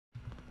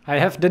I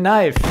have the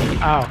knife.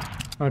 Ow.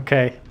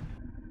 Okay.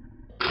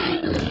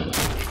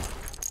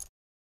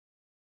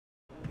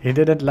 He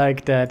didn't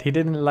like that. He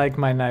didn't like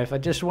my knife. I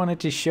just wanted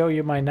to show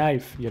you my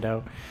knife, you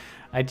know.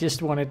 I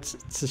just wanted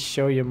to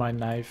show you my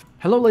knife.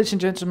 Hello ladies and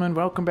gentlemen,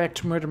 welcome back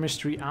to Murder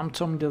Mystery. I'm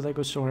Tom the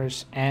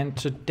Legosaurus, and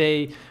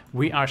today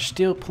we are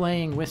still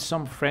playing with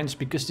some friends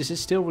because this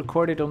is still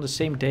recorded on the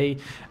same day.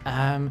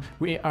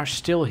 We are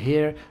still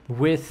here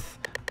with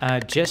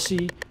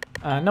Jesse.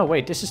 No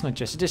wait, this is not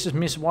Jesse, this is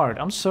Miss Ward.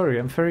 I'm sorry,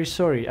 I'm very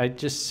sorry. I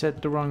just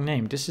said the wrong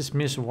name. This is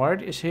Miss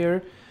Ward is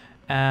here.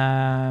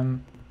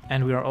 And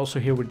we are also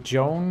here with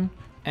Joan,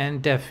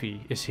 and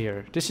Daffy is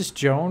here. This is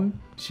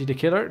Joan. Is she the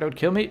killer? Don't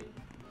kill me.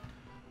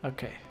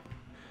 Okay.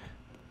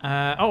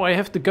 Oh, I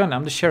have the gun.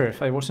 I'm the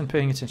sheriff. I wasn't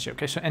paying attention.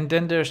 Okay, so and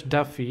then there's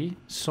Daffy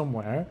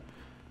somewhere.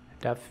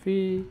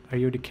 Daffy, are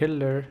you the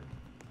killer?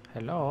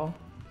 Hello?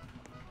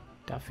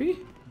 Daffy?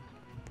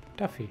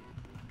 Daffy.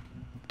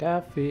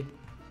 Daffy.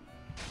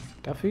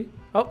 Daffy?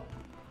 Oh!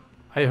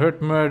 I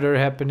heard murder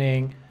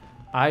happening.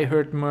 I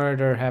heard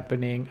murder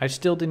happening. I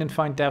still didn't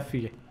find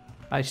Daffy.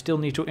 I still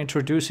need to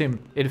introduce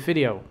him in the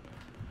video.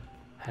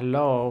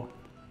 Hello?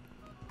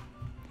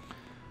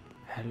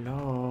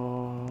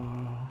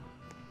 Hello?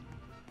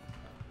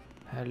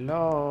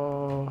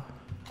 Hello?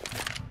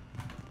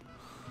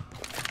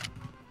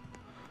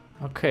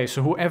 Okay,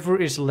 so whoever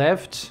is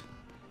left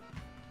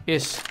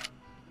is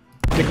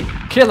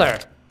the killer.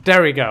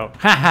 There we go.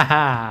 Ha ha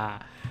ha.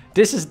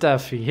 This is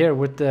Daffy here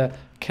with the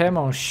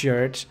camo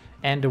shirt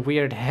and the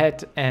weird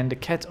hat and the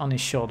cat on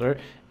his shoulder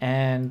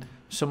and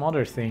some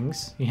other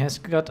things. He has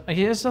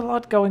a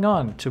lot going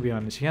on, to be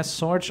honest. He has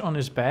swords on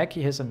his back.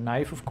 He has a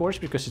knife, of course,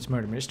 because it's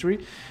murder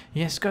mystery.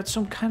 He has got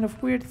some kind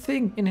of weird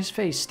thing in his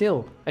face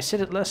still. I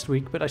said it last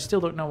week, but I still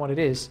don't know what it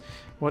is.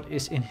 What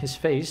is in his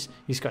face?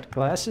 He's got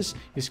glasses.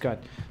 He's got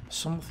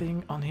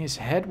something on his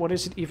head. What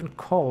is it even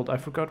called? I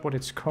forgot what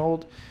it's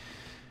called.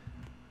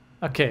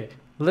 Okay,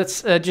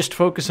 let's just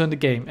focus on the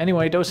game.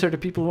 Anyway, those are the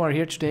people who are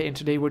here today, and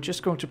today we're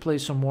just going to play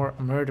some more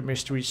murder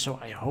mysteries, so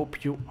I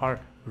hope you are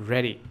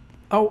ready.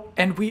 Oh,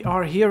 and we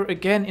are here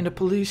again in the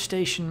police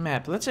station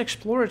map. Let's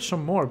explore it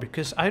some more,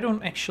 because I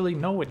don't actually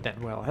know it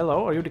that well.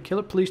 Hello, are you the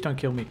killer? Please don't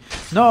kill me.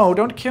 No,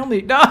 don't kill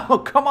me. No,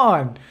 come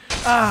on.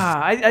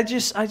 Ah, I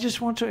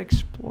just want to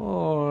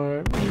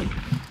explore.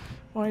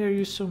 Why are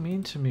you so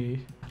mean to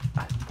me?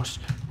 I was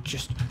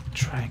just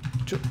trying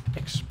to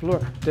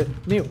explore the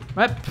new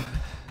map.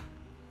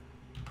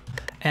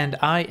 And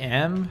I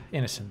am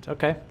innocent.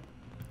 Okay,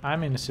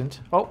 I'm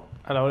innocent. Oh,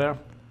 hello there.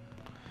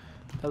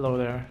 Hello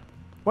there.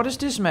 What is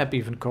this map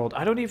even called?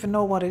 I don't even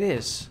know what it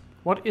is.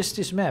 What is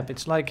this map?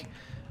 It's like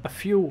a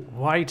few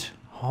wide,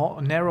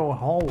 narrow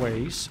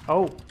hallways.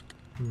 Oh,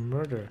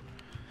 murder.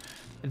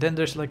 And then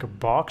there's like a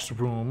box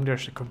room.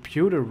 There's a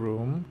computer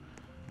room.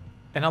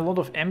 And a lot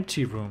of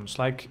empty rooms.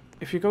 Like,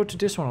 if you go to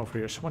this one over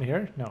here. Someone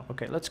here? No.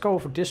 Okay, let's go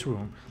over this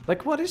room.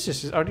 Like, what is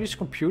this? Are these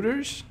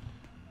computers?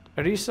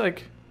 Are these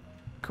like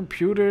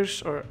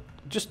computers or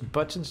just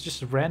buttons?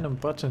 Just random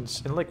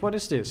buttons. And like, what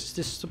is this? Is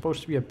this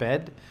supposed to be a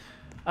bed?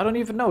 I don't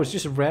even know, it's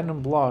just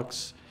random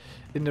blocks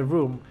in the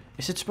room.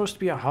 Is it supposed to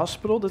be a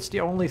hospital? That's the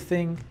only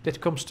thing that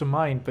comes to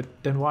mind, but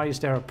then why is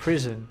there a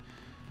prison?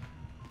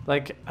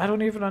 Like, I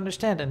don't even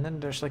understand. And then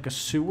there's like a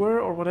sewer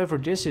or whatever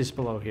this is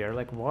below here,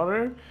 like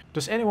water.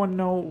 Does anyone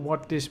know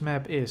what this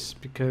map is?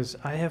 Because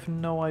I have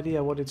no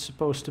idea what it's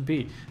supposed to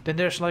be. Then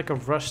there's like a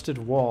rusted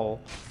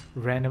wall.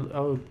 Random,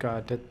 oh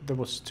god, that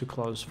was too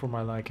close for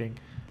my liking.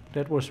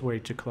 That was way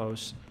too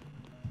close.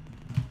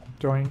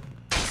 Throwing,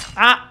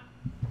 ah!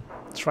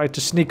 Try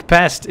to sneak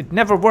past. It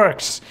never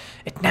works.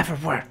 It never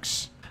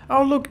works.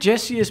 Oh look,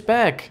 Jessie is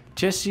back.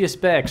 Jessie is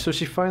back. So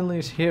she finally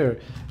is here.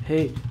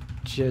 Hey,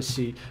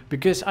 Jessie.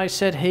 Because I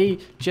said hey,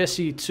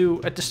 Jessie to...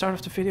 At the start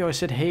of the video I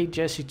said hey,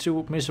 Jessie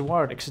to Miss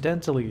Ward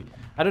accidentally.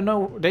 I don't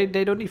know. They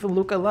don't even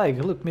look alike.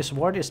 Look, Miss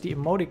Ward is the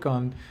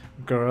emoticon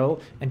girl.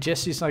 And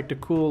Jessie's like the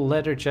cool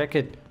leather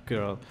jacket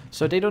girl.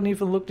 So they don't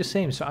even look the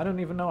same. So I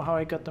don't even know how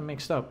I got them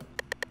mixed up.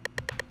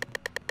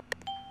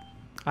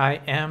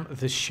 I am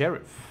the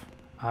sheriff.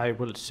 I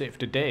will save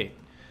the day.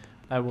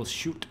 I will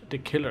shoot the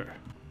killer.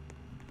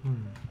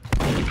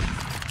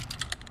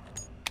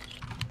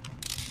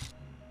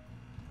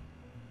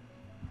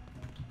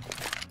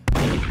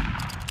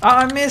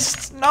 Ah, I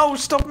missed! No,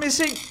 stop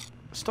missing!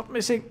 Stop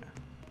missing.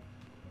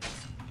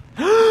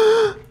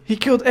 He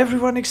killed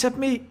everyone except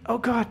me. Oh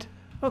god.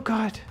 Oh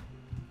god.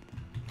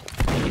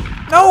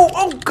 No!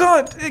 Oh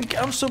god!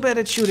 I'm so bad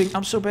at shooting.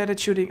 I'm so bad at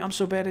shooting. I'm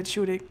so bad at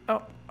shooting.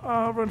 Oh,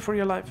 run for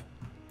your life.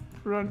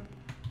 Run.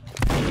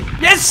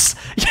 Yes!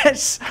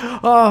 Yes!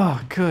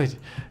 Oh, good.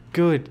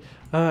 Good.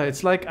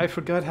 It's like I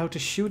forgot how to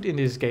shoot in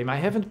this game. I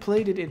haven't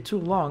played it in too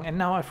long, and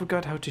now I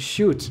forgot how to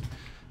shoot.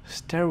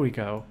 There we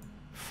go.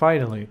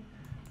 Finally.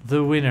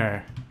 The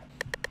winner.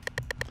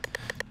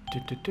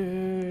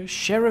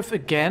 Sheriff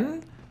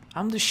again?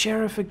 I'm the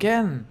sheriff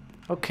again.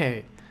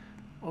 Okay.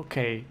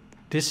 Okay.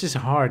 This is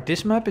hard.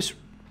 This map is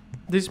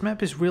This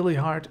map is really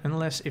hard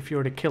unless if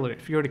you're the killer.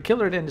 If you're the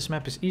killer, then this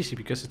map is easy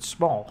because it's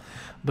small.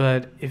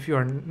 But if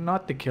you're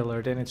not the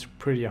killer, then it's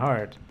pretty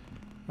hard.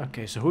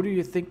 Okay, so who do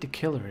you think the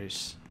killer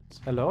is?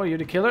 Hello, are you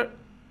the killer?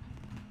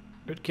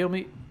 Don't kill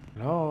me.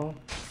 Hello?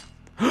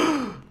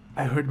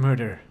 I heard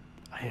murder.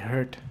 I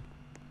heard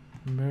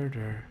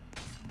murder.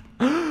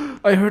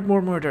 I heard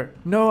more murder.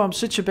 No, I'm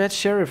such a bad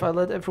sheriff. I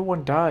let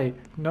everyone die.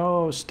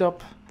 No,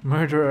 stop.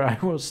 Murderer, I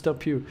will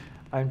stop you.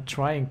 I'm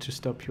trying to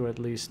stop you at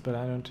least, but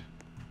I don't...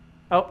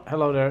 Oh,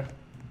 hello there.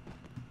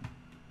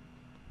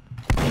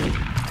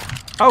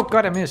 Oh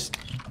god, I missed.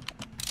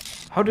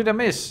 How did I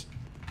miss?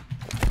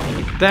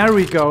 There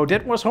we go.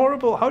 That was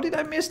horrible. How did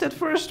I miss that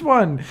first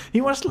one? He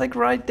was like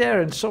right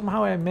there and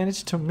somehow I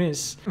managed to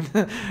miss.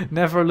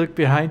 Never look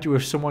behind you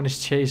if someone is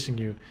chasing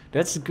you.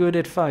 That's good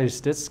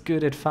advice. That's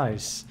good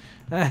advice.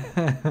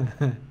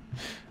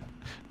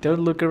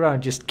 Don't look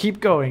around. Just keep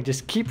going.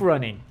 Just keep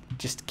running.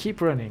 Just keep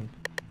running.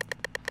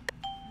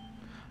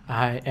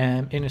 I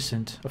am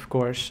innocent, of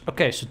course.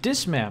 Okay, so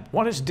this map.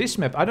 What is this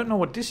map? I don't know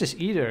what this is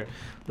either.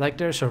 Like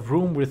there's a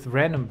room with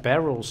random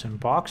barrels and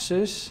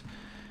boxes.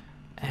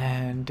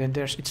 And then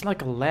there's... It's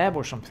like a lab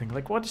or something.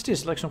 Like what is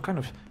this? Like some kind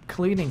of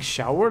cleaning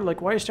shower?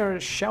 Like why is there a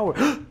shower?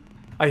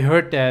 I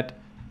heard that.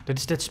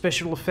 That's that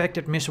special effect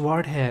that Miss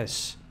Ward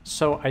has.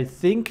 So I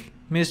think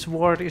Miss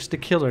Ward is the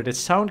killer. That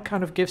sound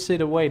kind of gives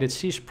it away. That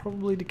she's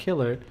probably the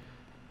killer.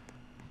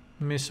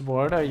 Miss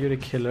Ward, are you the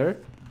killer?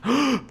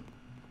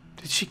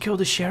 Did she kill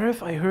the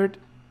sheriff? I heard...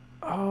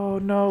 Oh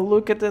no,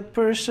 look at that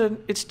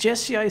person. It's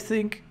Jesse, I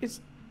think.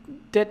 It's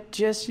that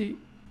Jesse.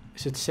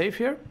 Is it safe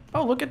here?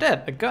 Oh, look at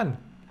that. A gun.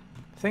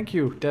 Thank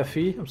you,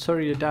 Daffy. I'm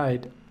sorry you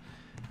died.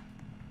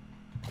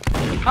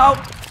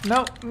 Oh!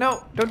 No,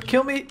 no. Don't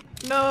kill me.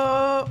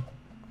 No.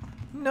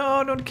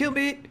 No, don't kill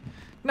me.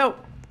 No.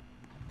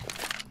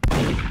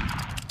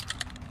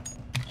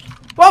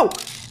 Whoa!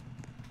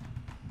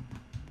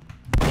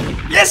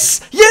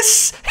 Yes!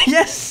 Yes!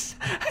 Yes!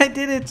 I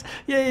did it!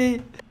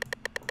 Yay!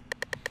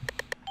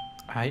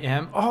 I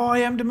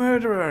am the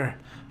murderer!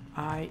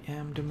 I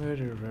am the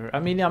murderer. I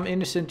mean, I'm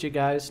innocent, you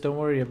guys. Don't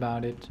worry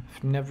about it.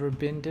 I've never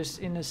been this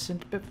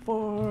innocent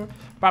before.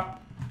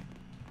 Bop!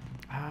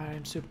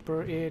 I'm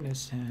super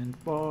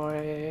innocent,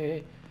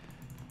 boy.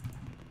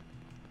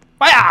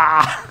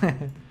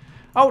 Fire!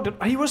 Oh,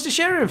 he was the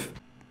sheriff!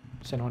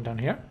 Is anyone down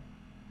here?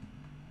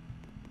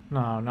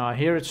 No, no, I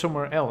hear it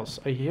somewhere else.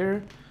 I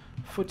hear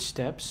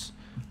footsteps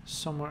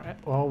somewhere.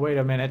 Oh, wait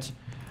a minute.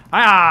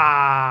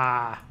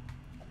 Ah!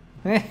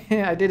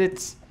 I did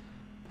it.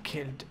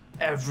 Killed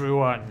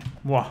everyone.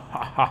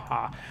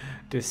 Wahahaha.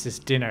 This is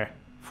dinner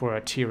for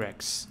a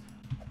T-Rex.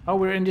 Oh,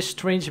 we're in this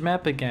strange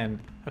map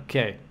again.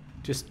 Okay,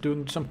 just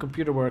doing some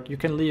computer work. You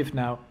can leave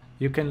now.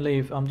 You can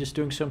leave. I'm just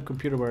doing some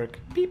computer work.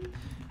 Beep,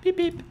 beep,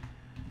 beep,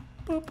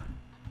 boop,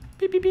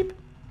 beep, beep, beep.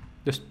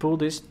 Just pull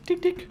this.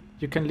 Tick, tick.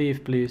 You can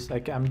leave, please.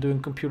 Like I'm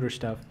doing computer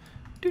stuff.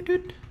 Doot,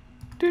 doot,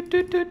 doot,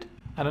 doot, doot.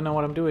 I don't know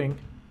what I'm doing.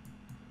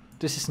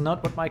 This is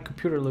not what my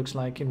computer looks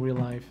like in real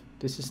life.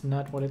 This is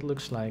not what it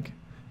looks like.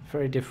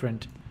 Very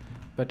different.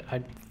 But I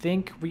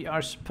think we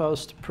are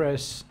supposed to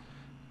press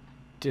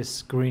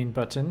this green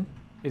button.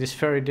 It is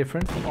very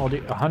different from all the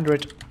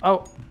 100...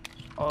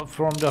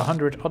 from the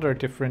 100 other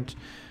different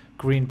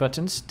green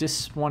buttons.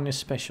 This one is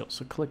special.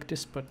 So click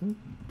this button.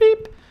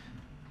 Beep!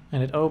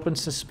 And it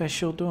opens a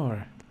special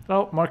door.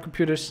 Oh, more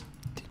computers.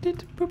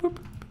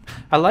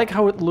 I like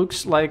how it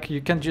looks like you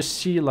can just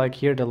see like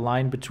here the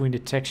line between the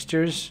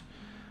textures.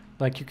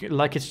 Like you can,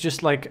 like it's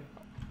just like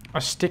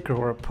a sticker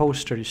or a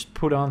poster you just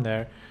put on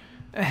there.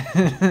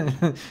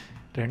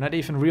 They're not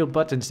even real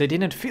buttons. They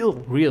didn't feel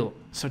real.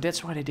 So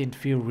that's why they didn't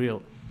feel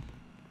real.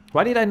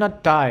 Why did I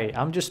not die?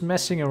 I'm just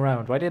messing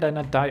around. Why did I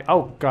not die?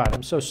 Oh god,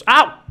 I'm so...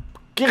 Ow!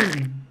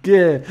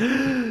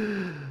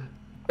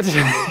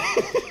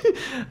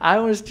 I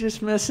was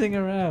just messing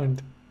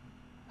around.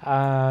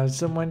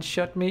 Someone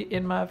shot me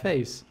in my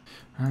face.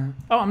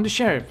 Oh, I'm the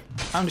sheriff.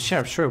 I'm the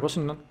sheriff. Sure,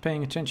 wasn't not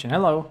paying attention.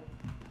 Hello.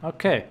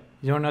 Okay,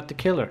 you're not the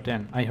killer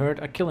then. I heard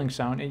a killing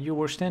sound and you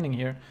were standing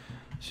here.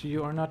 So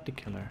you are not the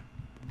killer.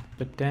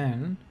 But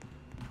then,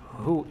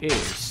 who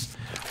is?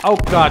 Oh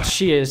god,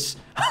 she is.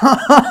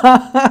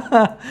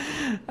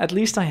 At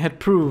least I had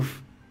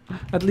proof.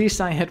 At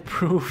least I had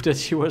proof that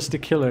she was the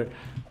killer.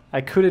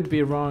 I couldn't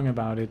be wrong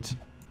about it.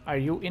 Are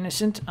you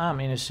innocent? I'm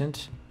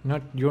innocent.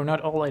 Not, you're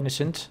not all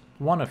innocent.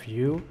 One of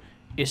you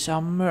is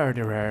a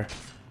murderer.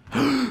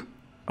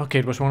 Okay,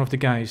 it was one of the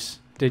guys.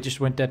 They just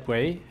went that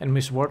way, and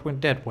Miss Ward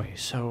went that way.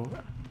 So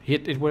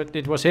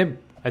it was him,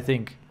 I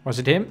think. Was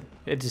it him?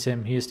 It is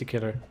him. He is the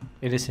killer.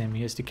 It is him.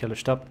 He is the killer.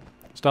 Stop.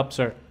 Stop,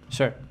 sir.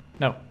 Sir.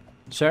 No.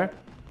 Sir?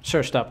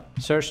 Sir, stop.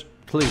 Sir,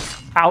 please.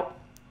 Ow.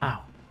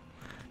 Ow.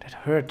 That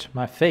hurt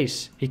my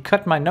face. He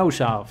cut my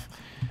nose off.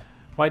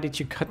 Why did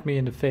you cut me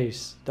in the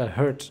face? That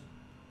hurt.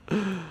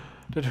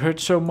 That hurt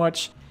so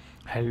much.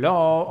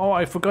 Hello. Oh,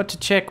 I forgot to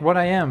check what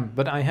I am.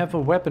 But I have a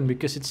weapon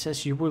because it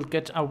says you will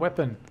get a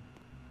weapon.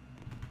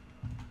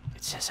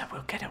 It says I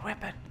will get a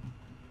weapon.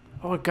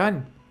 Oh, a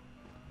gun.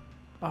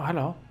 Oh,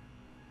 hello.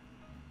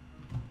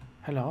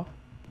 Hello.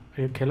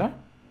 Are you a killer?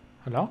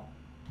 Hello?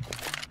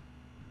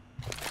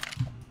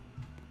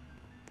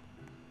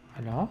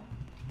 Hello?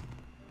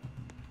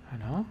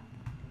 Hello?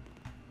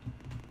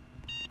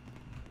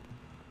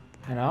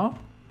 Hello?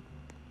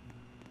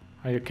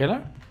 Are you a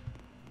killer?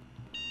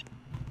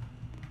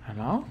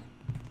 Hello?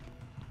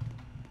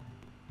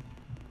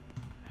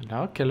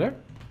 Hello, killer?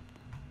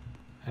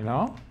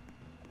 Hello?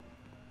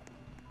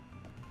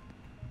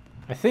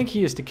 I think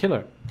he is the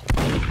killer.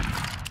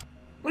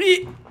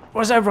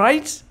 Was I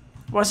right?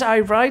 Was I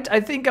right? I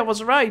think I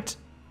was right.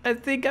 I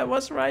think I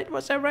was right.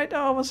 Was I right?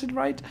 Oh, was it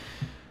right?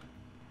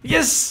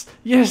 Yes!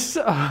 Yes!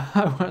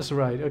 I was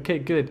right. Okay,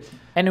 good.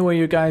 Anyway,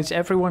 you guys,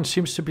 everyone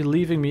seems to be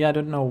leaving me. I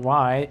don't know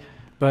why.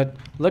 But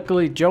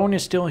luckily, Joan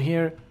is still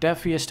here.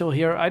 Daffy is still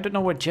here. I don't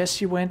know where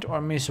Jessie went, or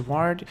Miss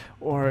Ward,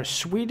 or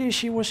Swedish,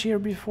 she was here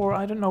before.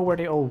 I don't know where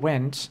they all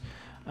went.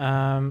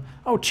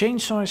 Oh,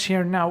 Chainsaw is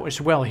here now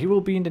as well. He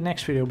will be in the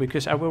next video,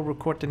 because I will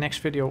record the next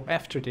video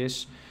after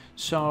this.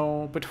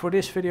 So, but for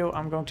this video,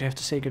 I'm going to have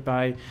to say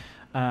goodbye.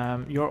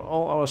 You're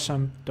all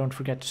awesome. Don't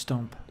forget to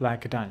stomp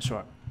like a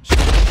dinosaur.